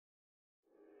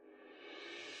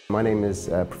My name is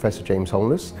Professor James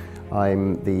Holness.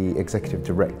 I'm the Executive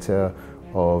Director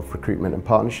of Recruitment and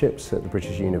Partnerships at the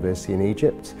British University in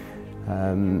Egypt.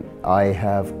 I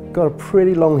have got a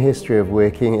pretty long history of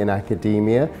working in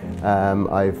academia.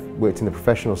 I've worked in the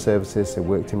professional services, so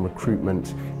worked in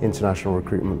recruitment, international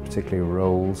recruitment, particularly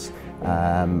roles,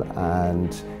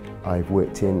 and I've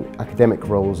worked in academic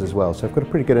roles as well. So I've got a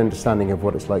pretty good understanding of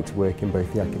what it's like to work in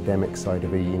both the academic side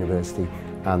of a university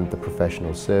and the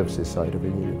professional services side of a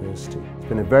university. It's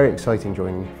been a very exciting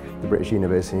joining the British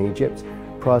University in Egypt.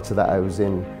 Prior to that I was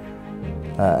in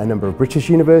a number of British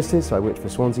universities. So I worked for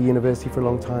Swansea University for a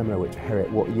long time, and I worked for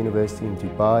Heriot-Watt University in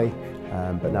Dubai,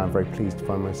 but now I'm very pleased to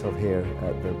find myself here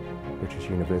at the British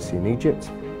University in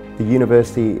Egypt. The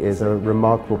university is a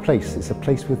remarkable place. It's a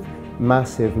place with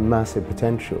massive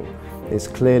potential. It's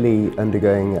clearly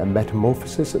undergoing a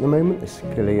metamorphosis at the moment. It's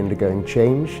clearly undergoing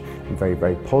change, and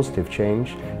very positive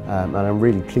change, and I'm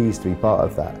really pleased to be part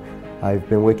of that. I've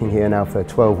been working here now for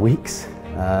 12 weeks,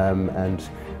 and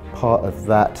part of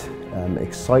that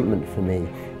excitement for me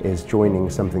is joining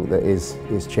something that is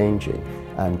changing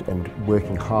and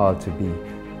working hard to be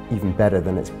even better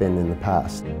than it's been in the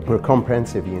past. We're a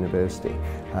comprehensive university.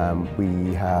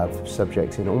 We have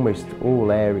subjects in almost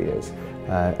all areas,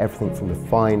 everything from the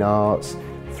fine arts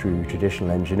through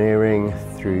traditional engineering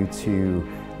through to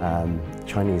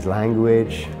Chinese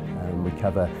language. We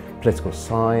cover political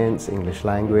science, English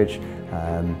language,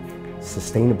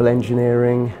 sustainable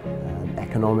engineering,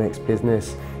 economics,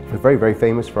 business. We're very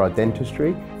famous for our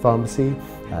dentistry, pharmacy,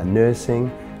 nursing.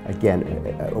 Again,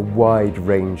 a wide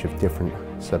range of different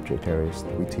subject areas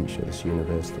that we teach at this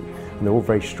university, and they're all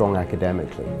very strong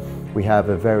academically. We have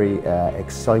a very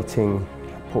exciting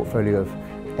portfolio of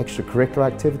extracurricular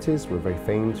activities. We're very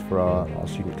famous for our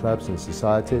student clubs and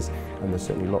societies, and there's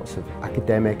certainly lots of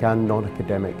academic and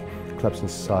non-academic clubs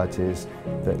and societies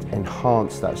that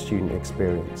enhance that student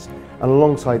experience. And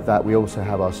alongside that, we also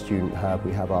have our student hub.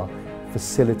 We have our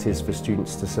facilities for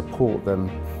students to support them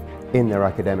in their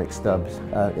academic studies,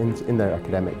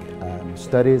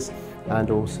 studies,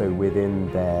 and also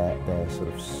within their sort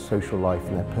of social life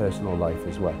and their personal life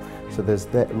as well. So there's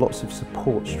lots of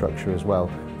support structure as well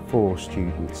for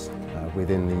students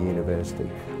within the university,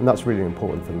 and that's really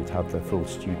important for them to have the full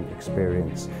student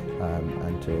experience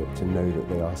and to know that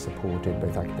they are supported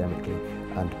both academically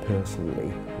and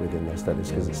personally within their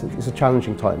studies, because it's a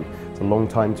challenging time. It's a long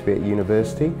time to be at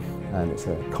university, and it's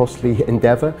a costly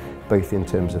endeavour, both in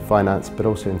terms of finance but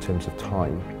also in terms of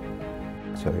time.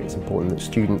 So it's important that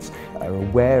students are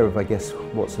aware of, I guess,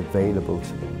 what's available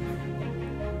to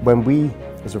them. When we,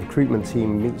 as a recruitment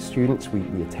team, meet students, we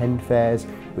attend fairs,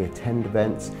 we attend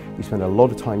events, we spend a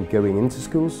lot of time going into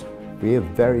schools. We are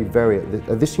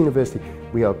at this university,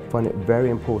 we find it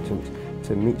very important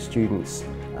to meet students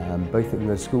both in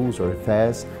the schools or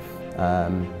fairs,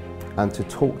 and to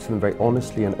talk to them very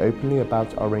honestly and openly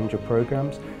about our range of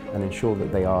programs and ensure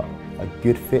that they are a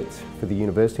good fit for the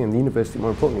university, and the university,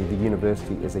 more importantly, the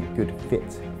university is a good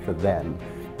fit for them.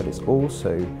 But it's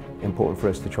also important for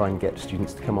us to try and get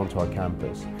students to come onto our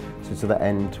campus. So to that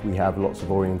end, we have lots of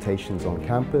orientations on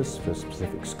campus for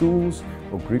specific schools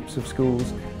or groups of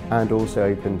schools, and also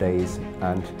open days.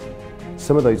 And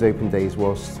some of those open days,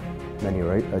 whilst many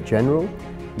are general,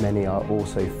 many are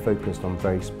also focused on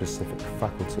very specific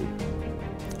faculty.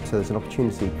 So there's an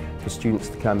opportunity for students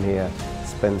to come here,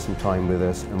 spend some time with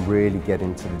us and really get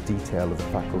into the detail of the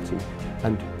faculty.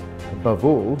 And above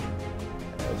all,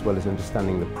 as well as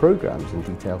understanding the programs in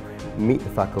detail, meet the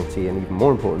faculty, and even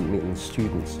more important, meeting the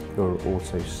students who are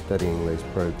also studying those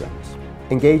programs.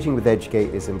 Engaging with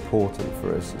EDUGATE is important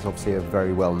for us. It's obviously a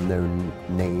very well-known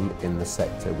name in the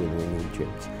sector within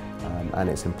Egypt, and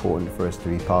it's important for us to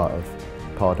be part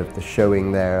of the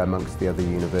showing there amongst the other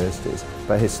universities.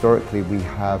 But historically we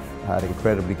have had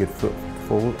incredibly good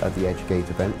footfall at the EDUGATE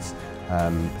events,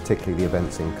 particularly the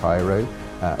events in Cairo,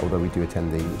 although we do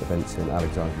attend the events in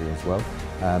Alexandria as well.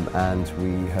 And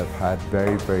we have had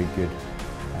very good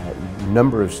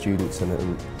number of students and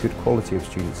a good quality of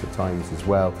students at times as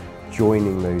well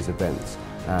joining those events.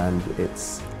 And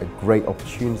it's a great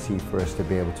opportunity for us to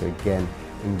be able to again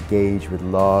engage with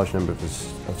large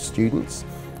numbers of students.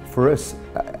 For us,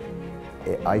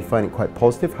 I find it quite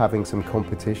positive having some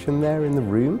competition there in the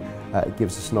room. It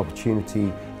gives us an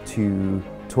opportunity to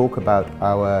talk about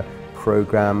our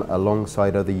program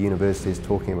alongside other universities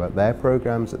talking about their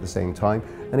programs at the same time,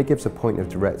 and it gives a point of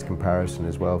direct comparison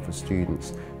as well for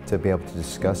students to be able to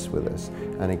discuss with us.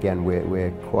 And again,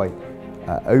 we're quite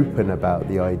open about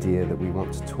the idea that we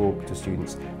want to talk to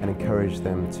students and encourage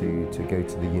them to go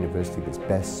to the university that's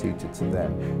best suited to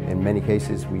them. In many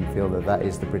cases we feel that that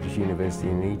is the British University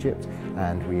in Egypt,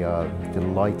 and we are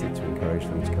delighted to encourage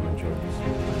them to come and join